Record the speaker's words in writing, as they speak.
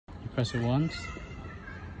press it once.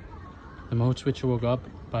 The mode switcher will go up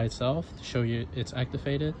by itself to show you it's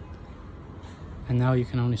activated. And now you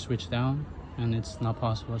can only switch down, and it's not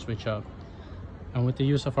possible to switch up. And with the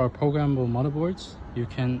use of our programmable motherboards, you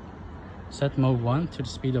can set mode 1 to the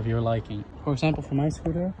speed of your liking. For example, for my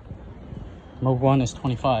scooter, mode 1 is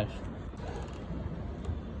 25.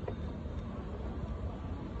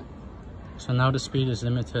 So now the speed is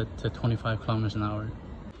limited to 25 kilometers an hour.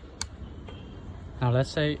 Now let's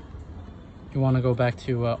say you want to go back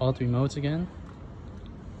to all three modes again.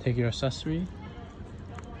 Take your accessory,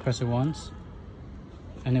 press it once,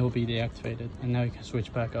 and it will be deactivated. And now you can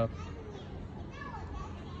switch back up.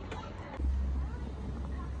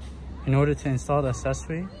 In order to install the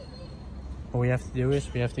accessory, what we have to do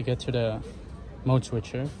is we have to get to the mode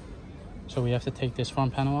switcher. So we have to take this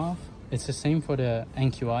front panel off. It's the same for the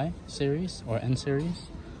NQI series or N series.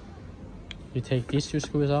 You take these two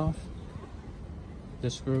screws off,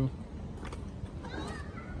 this screw,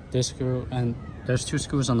 and there's two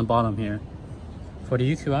screws on the bottom here. For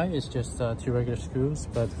the UQI, it's just two regular screws,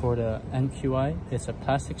 but for the NQI, it's a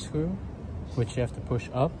plastic screw, which you have to push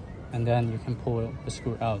up, and then you can pull the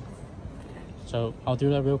screw out. So I'll do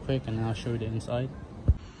that real quick, and then I'll show you the inside.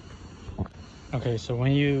 Okay, so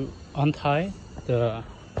when you untie the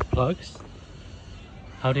plugs,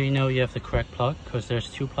 how do you know you have the correct plug? Because there's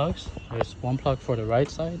two plugs. There's one plug for the right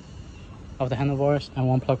side of the handlebars and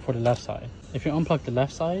one plug for the left side. If you unplug the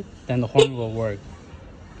left side, then the horn will work.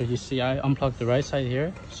 But you see, I unplugged the right side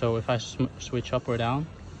here, so if I switch up or down,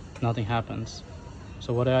 nothing happens.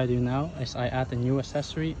 So what I do now is I add the new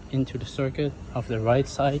accessory into the circuit of the right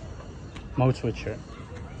side mode switcher.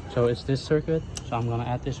 So it's this circuit, so I'm gonna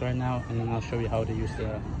add this right now, and then I'll show you how to use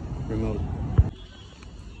the remote.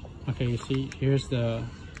 Okay, you see, here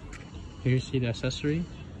you see the accessory.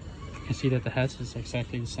 You can see that the heads is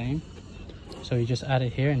exactly the same. So you just add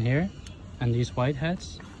it here and here, and these white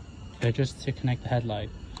heads, they're just to connect the headlight.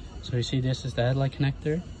 So you see, this is the headlight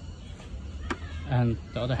connector, and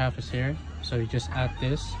the other half is here. So you just add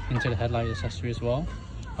this into the headlight accessory as well.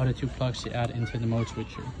 Other two plugs you add into the mode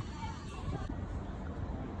switcher.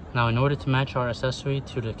 Now, in order to match our accessory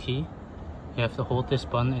to the key, you have to hold this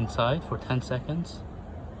button inside for 10 seconds.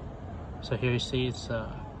 So here you see it's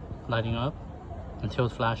lighting up until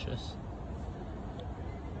it flashes.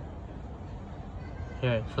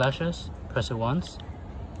 Here it flashes, press it once.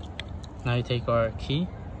 Now you take our key.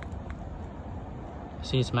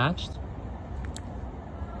 See, it's matched.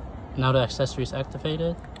 Now the accessory is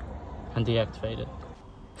activated and deactivated.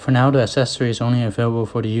 For now, the accessory is only available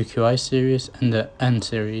for the UQI series and the N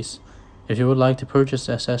series. If you would like to purchase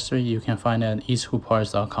the accessory, you can find it at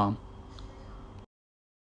eschoolparts.com.